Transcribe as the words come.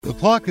The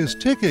clock is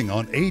ticking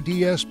on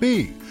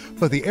ADSB,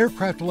 but the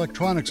Aircraft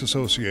Electronics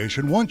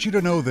Association wants you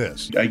to know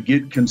this. I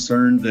get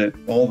concerned that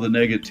all the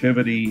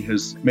negativity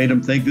has made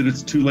them think that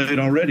it's too late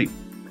already.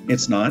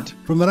 It's not.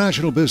 From the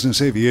National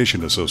Business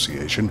Aviation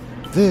Association,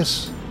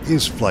 this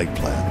is Flight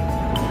Plan.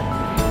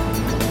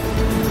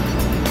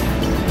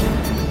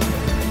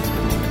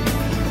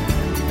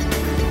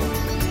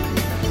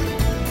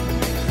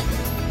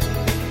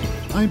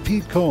 I'm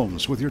Pete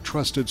Combs with your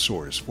trusted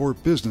source for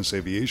business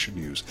aviation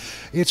news.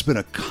 It's been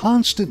a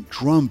constant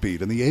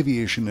drumbeat in the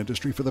aviation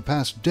industry for the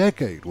past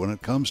decade when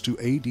it comes to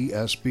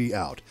ADSB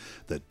out.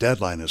 The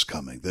deadline is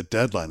coming. The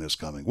deadline is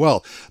coming.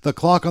 Well, the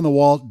clock on the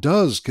wall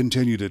does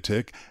continue to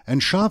tick,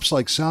 and shops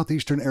like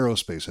Southeastern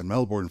Aerospace in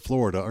Melbourne,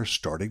 Florida are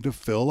starting to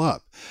fill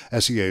up.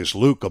 SEA's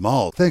Luke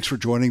Gamal, thanks for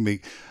joining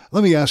me.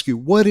 Let me ask you,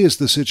 what is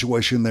the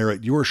situation there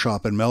at your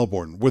shop in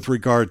Melbourne with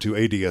regard to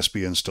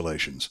ADSB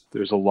installations?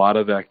 There's a lot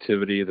of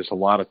activity. There's a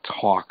lot of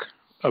talk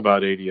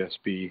about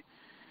ADSB.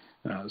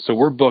 So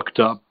we're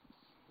booked up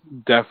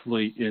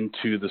definitely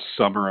into the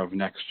summer of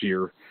next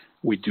year.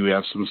 We do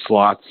have some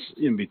slots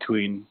in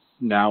between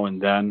now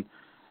and then,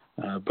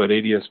 but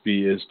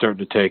ADSB is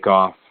starting to take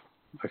off.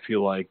 I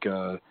feel like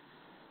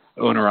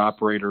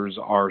owner-operators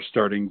are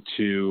starting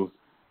to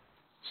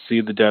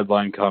see the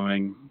deadline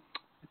coming,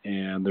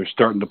 and they're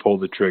starting to pull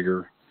the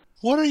trigger.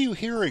 What are you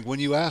hearing when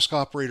you ask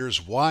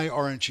operators, why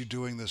aren't you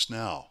doing this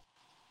now?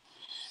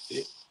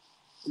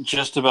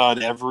 Just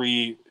about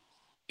every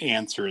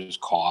answer is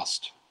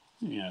cost.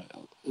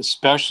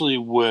 Especially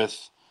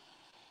with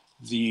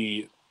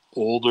the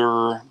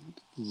older,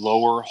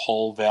 lower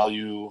hull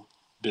value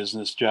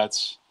business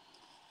jets,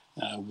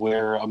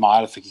 where a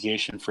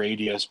modification for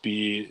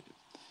ADSB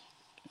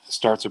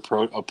starts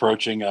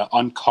approaching an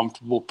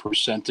uncomfortable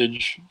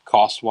percentage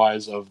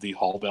cost-wise of the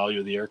hull value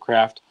of the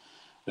aircraft.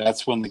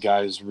 That's when the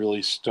guys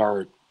really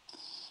start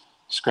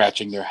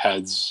scratching their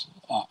heads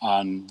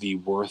on the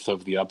worth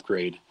of the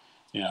upgrade.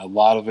 A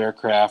lot of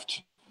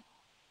aircraft,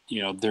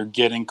 they're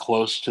getting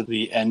close to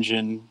the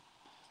engine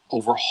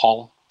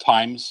overhaul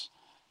times,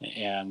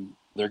 and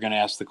they're going to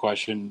ask the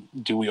question,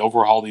 do we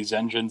overhaul these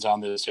engines on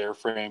this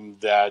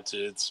airframe that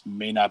it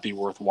may not be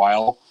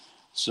worthwhile?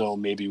 So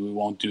maybe we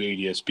won't do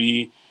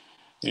ADSB.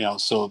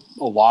 So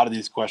a lot of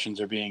these questions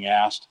are being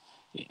asked,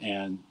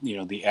 and,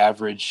 the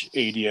average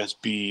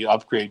ADSB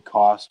upgrade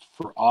cost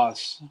for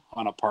us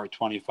on a Part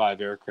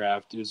 25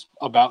 aircraft is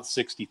about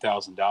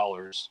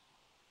 $60,000.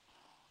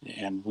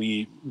 And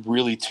we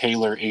really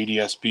tailor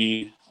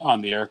ADSB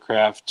on the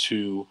aircraft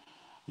to,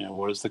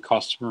 what is the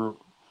customer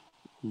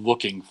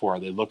looking for? Are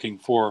they looking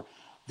for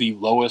the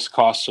lowest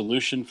cost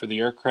solution for the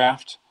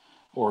aircraft,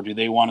 or do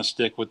they want to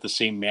stick with the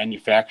same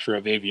manufacturer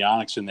of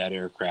avionics in that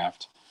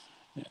aircraft?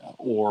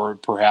 Or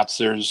perhaps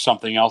there's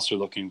something else they're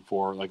looking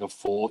for, like a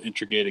full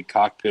integrated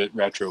cockpit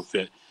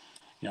retrofit.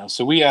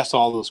 So we ask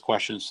all those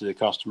questions to the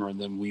customer,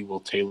 and then we will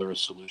tailor a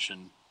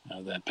solution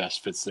that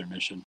best fits their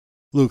mission.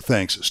 Luke,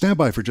 thanks. Stand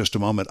by for just a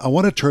moment. I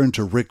want to turn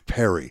to Rick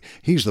Perry.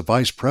 He's the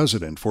Vice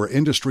President for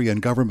Industry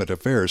and Government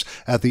Affairs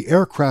at the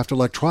Aircraft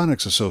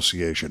Electronics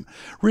Association.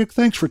 Rick,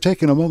 thanks for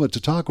taking a moment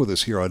to talk with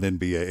us here on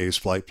NBAA's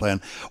Flight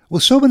Plan.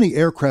 With so many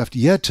aircraft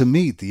yet to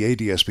meet the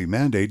ADSB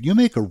mandate, you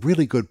make a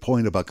really good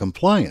point about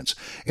compliance,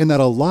 in that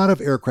a lot of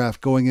aircraft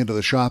going into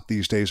the shop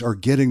these days are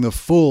getting the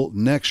full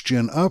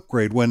next-gen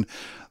upgrade, when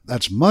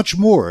that's much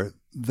more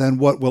than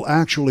what will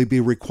actually be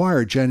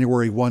required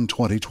January 1,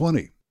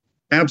 2020.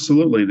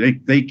 Absolutely.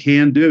 They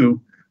can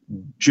do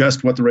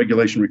just what the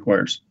regulation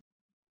requires.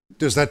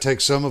 Does that take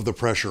some of the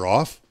pressure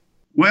off?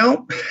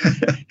 Well,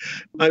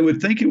 I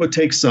would think it would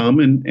take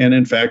some. And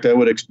in fact, I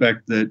would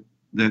expect that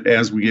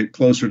as we get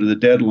closer to the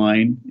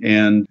deadline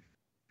and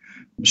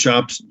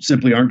shops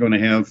simply aren't going to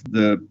have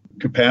the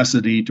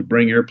capacity to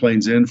bring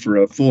airplanes in for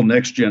a full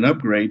next-gen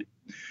upgrade,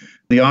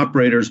 the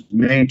operators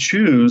may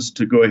choose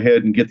to go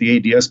ahead and get the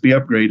ADSB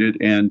upgraded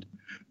and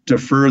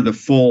defer the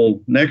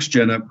full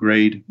next-gen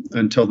upgrade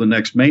until the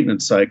next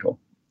maintenance cycle.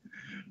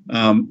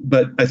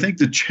 But I think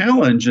the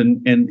challenge,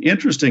 and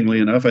interestingly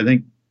enough, I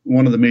think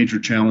one of the major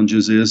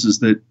challenges is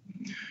that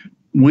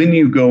when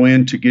you go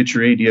in to get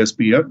your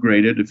ADSB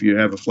upgraded, if you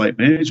have a flight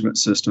management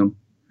system,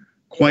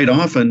 quite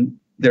often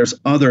there's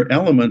other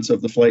elements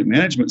of the flight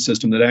management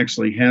system that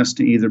actually has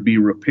to either be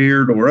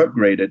repaired or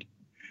upgraded.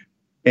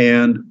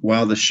 And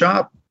while the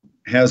shop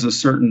has a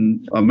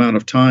certain amount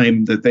of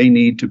time that they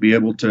need to be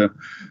able to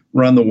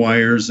run the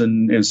wires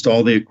and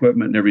install the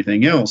equipment and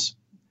everything else,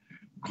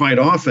 quite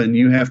often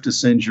you have to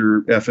send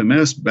your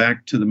FMS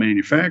back to the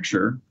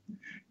manufacturer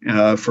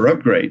for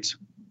upgrades.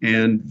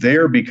 And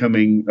they're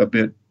becoming a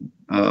bit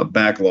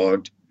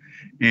backlogged.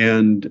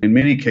 And in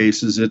many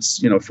cases,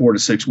 it's 4 to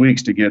 6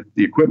 weeks to get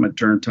the equipment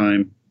turn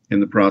time in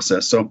the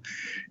process. So,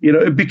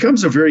 it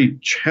becomes a very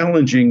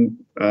challenging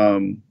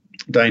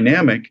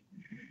dynamic.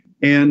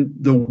 And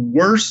the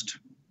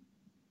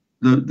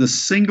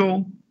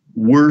single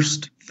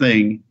worst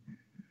thing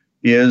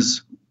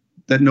is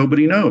that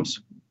nobody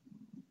knows.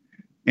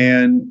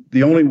 And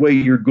the only way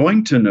you're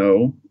going to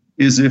know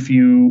is if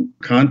you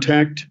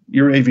contact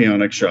your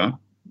avionics shop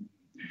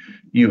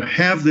you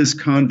have this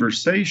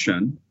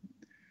conversation,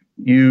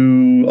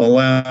 you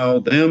allow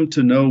them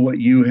to know what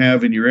you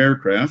have in your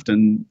aircraft,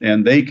 and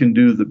they can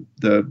do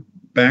the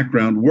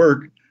background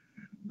work,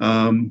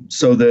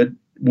 so that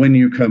when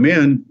you come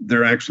in,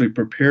 they're actually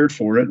prepared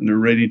for it and they're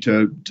ready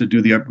to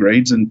do the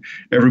upgrades, and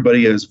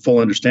everybody has full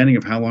understanding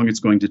of how long it's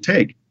going to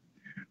take.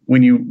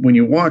 When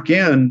you walk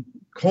in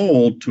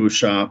cold to a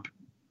shop,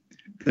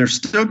 they're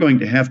still going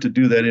to have to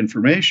do that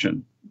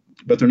information,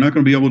 but they're not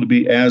going to be able to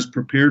be as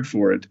prepared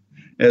for it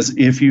as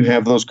if you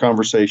have those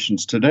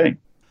conversations today.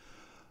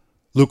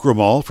 Luke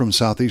Ramal from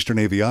Southeastern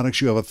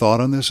Avionics, you have a thought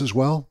on this as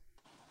well?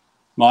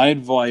 My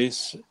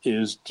advice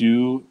is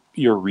do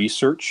your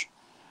research,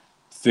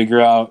 figure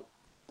out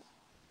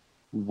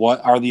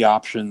what are the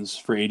options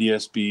for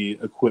ADS-B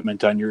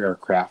equipment on your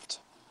aircraft.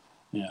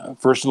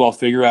 First of all,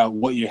 figure out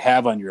what you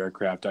have on your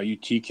aircraft. Are you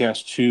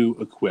TCAS 2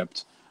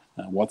 equipped?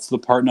 What's the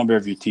part number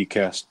of your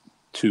TCAS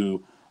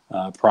 2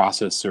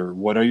 processor?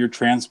 What are your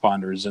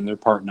transponders and their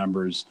part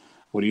numbers?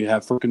 What do you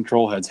have for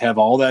control heads? Have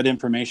all that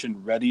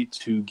information ready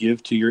to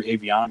give to your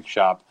avionics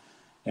shop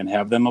and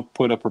have them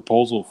put a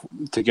proposal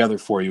together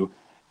for you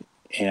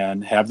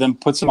and have them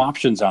put some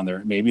options on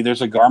there. Maybe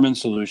there's a Garmin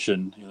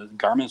solution.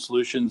 Garmin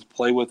solutions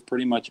play with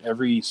pretty much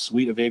every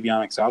suite of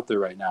avionics out there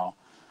right now.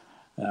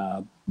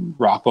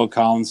 Rockwell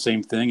Collins,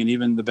 same thing, and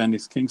even the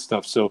Bendix King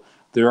stuff. So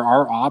there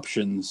are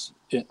options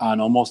on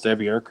almost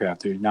every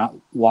aircraft. They're not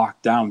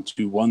locked down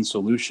to one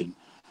solution.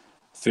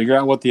 Figure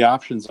out what the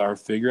options are.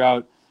 Figure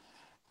out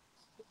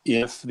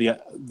if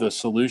the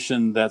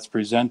solution that's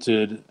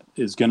presented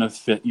is going to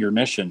fit your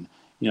mission.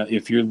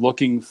 If you're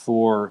looking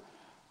for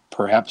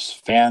perhaps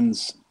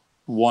FANS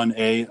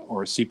 1A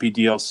or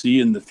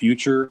CPDLC in the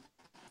future,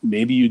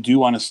 maybe you do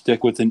want to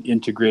stick with an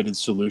integrated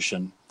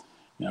solution.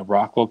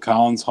 Rockwell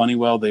Collins,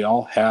 Honeywell, they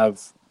all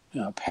have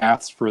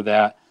paths for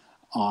that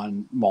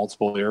on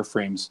multiple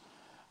airframes.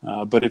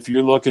 But if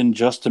you're looking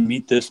just to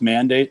meet this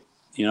mandate,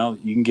 you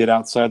can get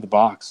outside the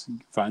box,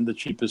 find the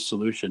cheapest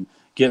solution,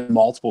 get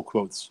multiple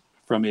quotes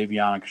from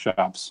avionics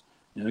shops.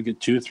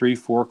 Get 2, 3,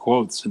 4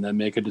 quotes and then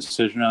make a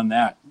decision on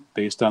that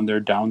based on their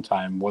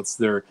downtime. What's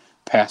their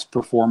past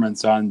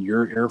performance on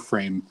your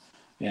airframe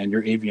and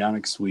your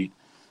avionics suite?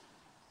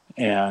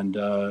 And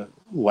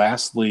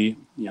lastly,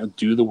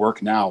 do the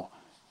work now.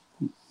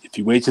 If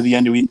you wait to the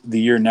end of the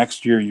year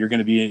next year, you're going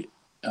to be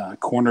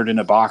cornered in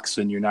a box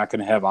and you're not going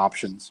to have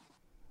options.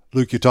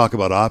 Luke, you talk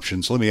about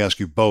options. Let me ask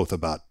you both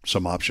about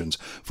some options.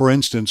 For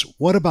instance,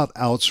 what about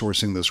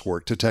outsourcing this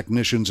work to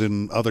technicians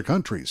in other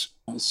countries?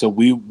 So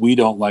we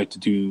don't like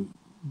to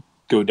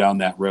go down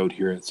that road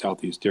here at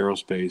Southeast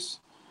Aerospace.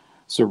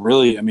 So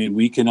really,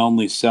 we can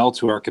only sell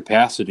to our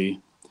capacity,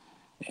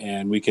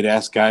 and we could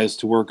ask guys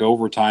to work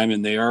overtime,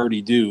 and they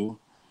already do.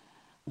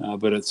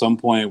 But at some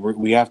point,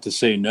 we have to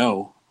say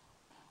no,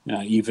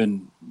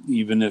 even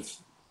if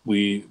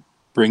we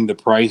bring the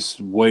price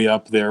way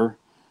up there.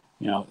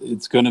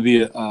 It's going to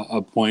be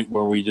a point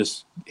where we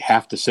just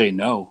have to say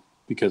no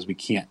because we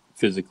can't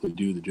physically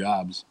do the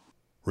jobs.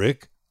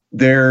 Rick?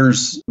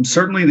 There's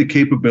certainly the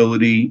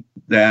capability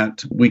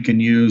that we can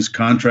use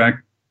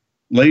contract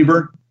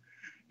labor,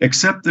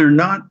 except they're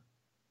not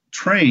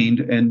trained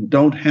and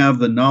don't have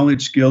the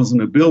knowledge, skills,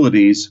 and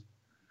abilities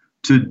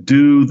to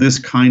do this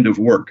kind of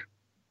work.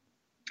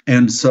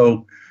 And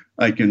so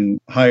I can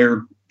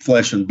hire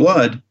flesh and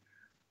blood,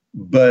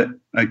 but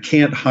I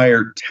can't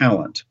hire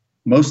talent.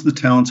 Most of the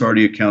talent's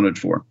already accounted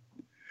for.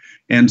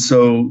 And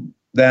so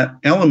that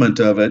element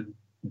of it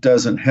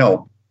doesn't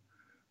help.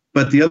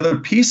 But the other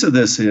piece of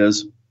this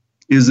is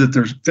that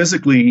there's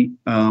physically,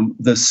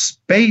 the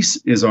space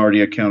is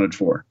already accounted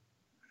for.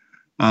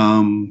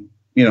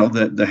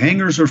 The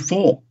hangars are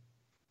full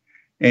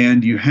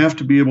and you have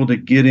to be able to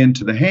get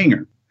into the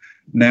hangar.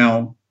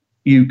 Now,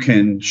 you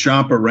can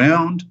shop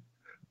around,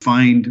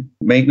 find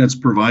maintenance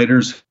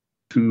providers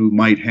who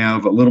might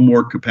have a little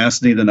more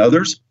capacity than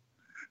others.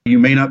 You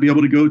may not be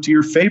able to go to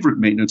your favorite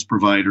maintenance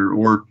provider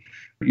or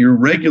your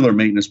regular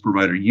maintenance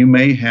provider. You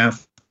may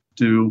have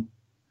to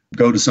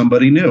go to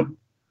somebody new.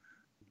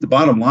 The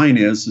bottom line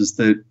is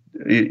that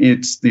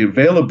it's the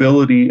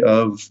availability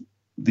of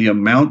the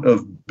amount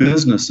of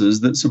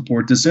businesses that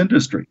support this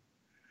industry.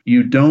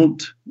 You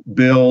don't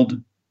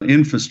build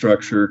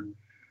infrastructure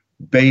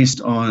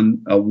based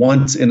on a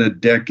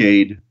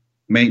once-in-a-decade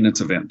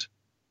maintenance event.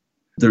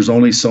 There's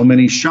only so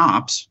many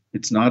shops.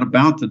 It's not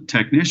about the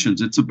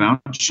technicians. It's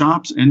about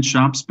shops and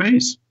shop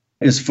space.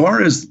 As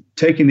far as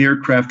taking the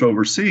aircraft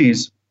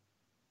overseas,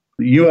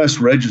 the U.S.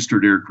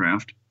 registered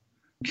aircraft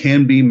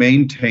can be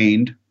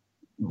maintained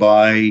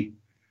by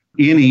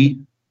any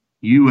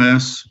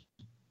U.S.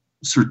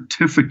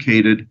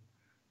 certificated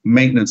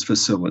maintenance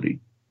facility.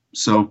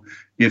 So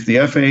if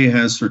the FAA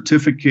has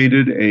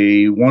certificated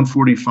a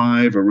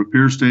 145, a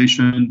repair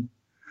station,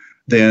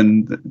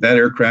 then that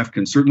aircraft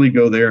can certainly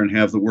go there and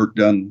have the work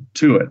done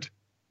to it.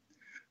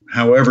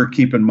 However,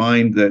 keep in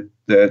mind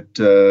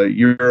that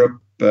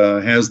Europe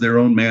has their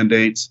own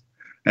mandates,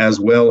 as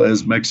well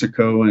as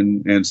Mexico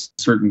and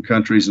certain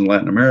countries in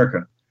Latin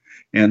America.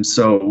 And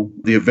so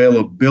the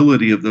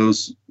availability of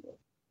those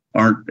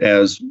aren't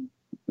as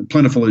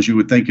plentiful as you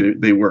would think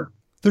they were.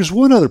 There's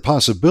one other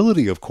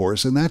possibility, of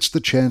course, and that's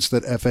the chance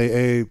that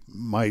FAA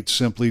might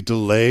simply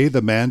delay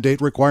the mandate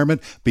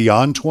requirement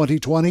beyond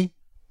 2020.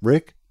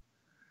 Rick?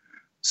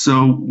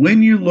 So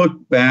when you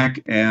look back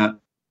at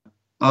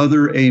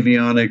other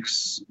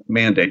avionics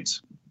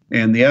mandates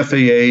and the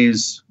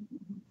FAA's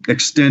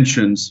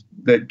extensions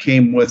that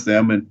came with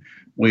them, and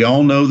we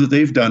all know that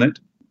they've done it.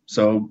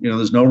 So,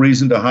 there's no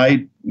reason to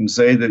hide and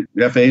say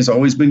that FAA's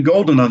always been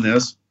golden on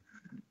this.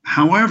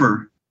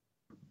 However,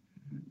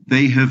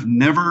 they have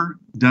never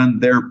done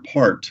their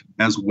part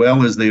as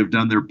well as they have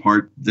done their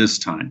part this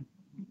time.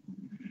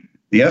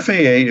 The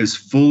FAA is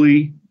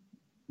fully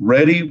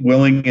ready,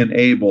 willing, and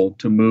able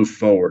to move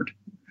forward.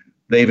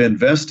 They've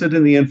invested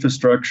in the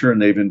infrastructure,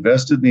 and they've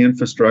invested in the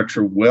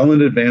infrastructure well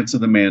in advance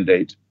of the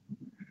mandate.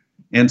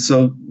 And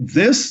so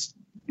this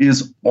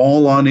is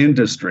all on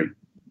industry.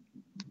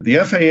 The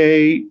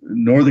FAA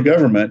nor the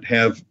government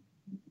have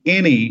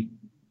any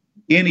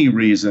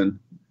reason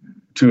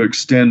to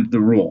extend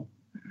the rule.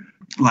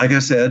 Like I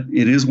said,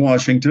 it is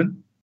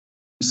Washington.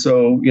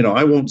 So,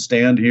 I won't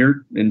stand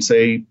here and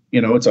say,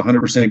 it's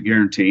 100%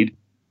 guaranteed.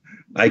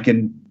 I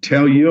can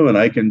tell you, and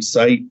I can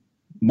cite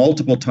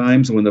multiple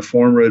times when the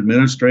former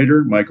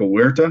administrator, Michael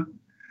Huerta,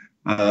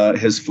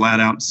 has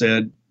flat out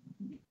said,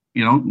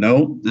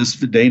 no, this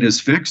date is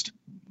fixed.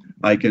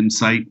 I can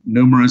cite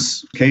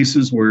numerous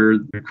cases where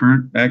the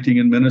current acting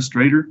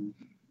administrator,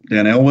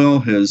 Dan Elwell,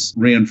 has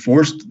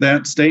reinforced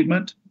that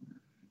statement.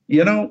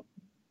 If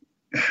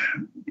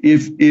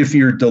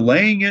you're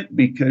delaying it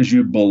because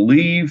you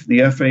believe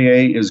the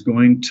FAA is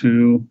going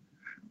to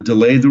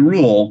delay the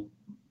rule,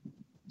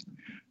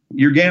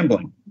 you're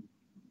gambling.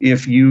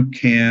 If you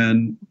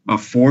can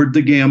afford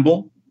the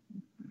gamble,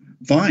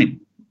 fine.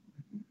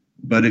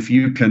 But if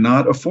you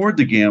cannot afford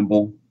the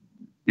gamble,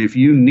 if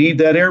you need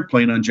that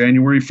airplane on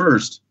January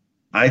 1st,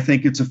 I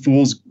think it's a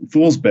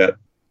fool's bet.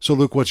 So,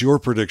 Luke, what's your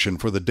prediction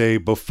for the day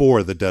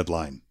before the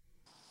deadline?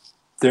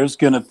 There's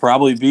going to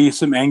probably be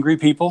some angry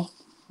people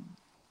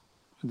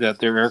that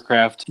their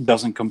aircraft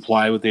doesn't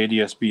comply with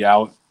ADS-B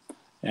out,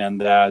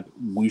 and that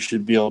we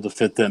should be able to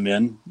fit them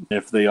in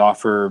if they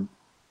offer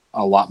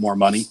a lot more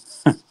money.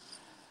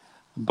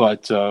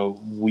 But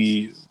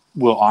we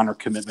will honor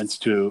commitments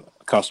to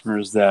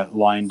customers that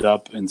lined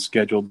up and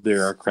scheduled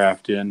their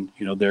aircraft in.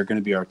 They're going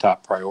to be our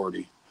top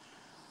priority.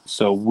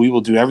 So we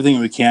will do everything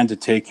we can to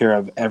take care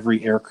of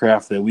every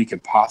aircraft that we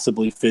could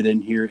possibly fit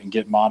in here and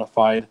get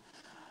modified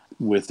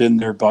within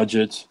their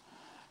budget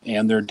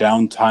and their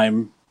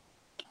downtime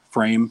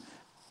frame.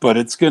 But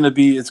it's going to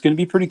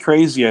be pretty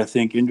crazy, I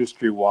think,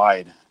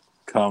 industry-wide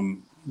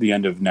come the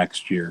end of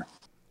next year.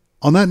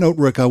 On that note,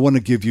 Rick, I want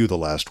to give you the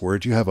last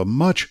word. You have a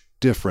much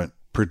different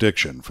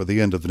prediction for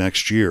the end of the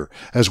next year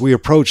as we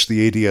approach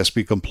the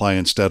ADS-B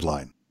compliance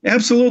deadline.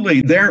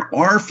 Absolutely. There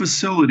are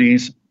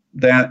facilities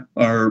that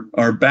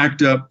are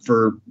backed up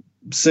for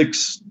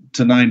 6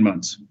 to 9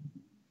 months.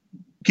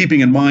 Keeping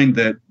in mind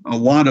that a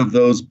lot of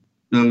those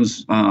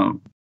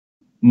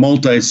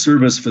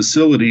multi-service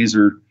facilities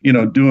are,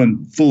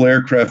 doing full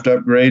aircraft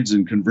upgrades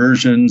and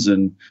conversions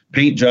and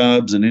paint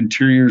jobs and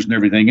interiors and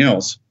everything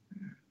else.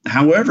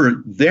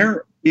 However,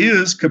 there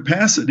is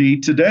capacity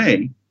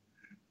today,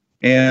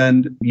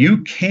 and you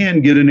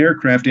can get an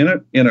aircraft in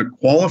a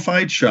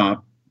qualified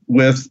shop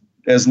with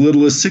as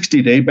little as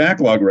 60-day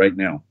backlog right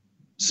now.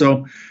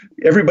 So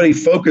everybody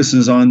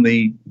focuses on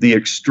the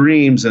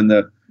extremes and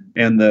the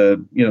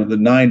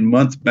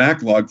 9-month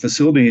backlog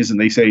facilities, and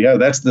they say, yeah,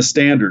 that's the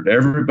standard.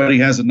 Everybody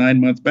has a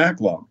 9-month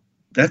backlog.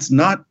 That's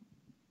not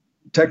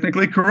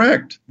technically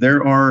correct.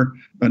 There are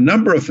a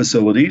number of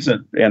facilities,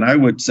 and I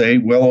would say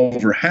well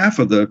over half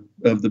of the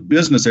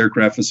business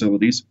aircraft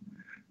facilities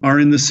are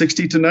in the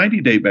 60 to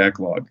 90-day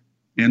backlog.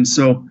 And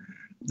so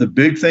the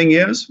big thing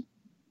is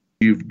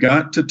you've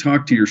got to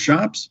talk to your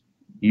shops.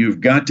 You've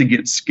got to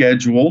get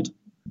scheduled,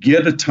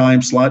 get a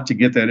time slot to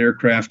get that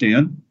aircraft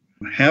in,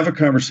 have a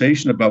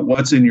conversation about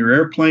what's in your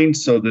airplane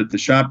so that the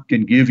shop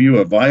can give you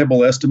a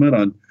viable estimate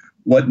on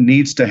what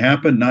needs to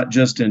happen, not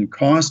just in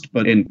cost,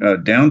 but in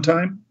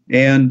downtime,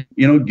 and,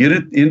 get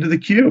it into the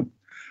queue.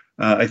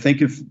 I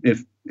think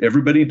if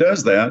everybody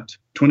does that,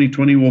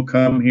 2020 will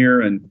come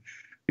here and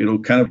it'll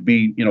kind of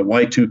be,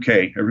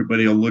 Y2K.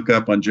 Everybody will look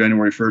up on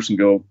January 1st and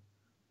go,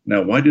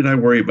 now, why did I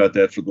worry about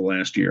that for the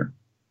last year?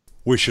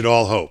 We should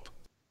all hope.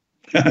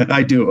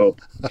 I do hope.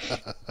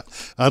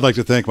 I'd like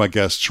to thank my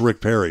guests, Rick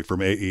Perry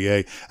from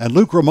AEA and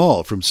Luke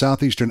Ramal from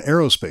Southeastern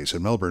Aerospace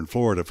in Melbourne,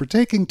 Florida, for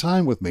taking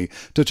time with me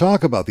to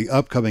talk about the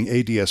upcoming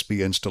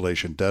ADS-B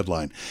installation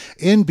deadline.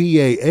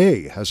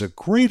 NBAA has a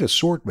great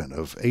assortment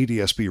of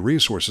ADS-B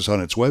resources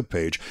on its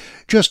webpage.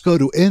 Just go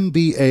to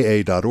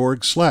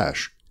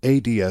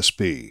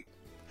nbaa.org/ADS-B.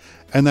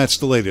 And that's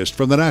the latest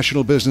from the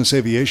National Business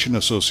Aviation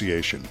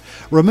Association.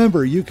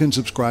 Remember, you can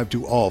subscribe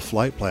to all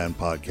Flight Plan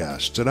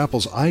podcasts at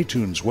Apple's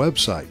iTunes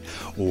website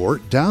or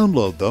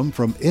download them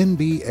from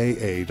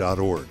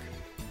nbaa.org.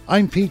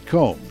 I'm Pete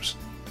Combs.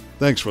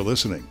 Thanks for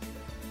listening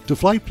to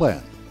Flight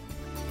Plan.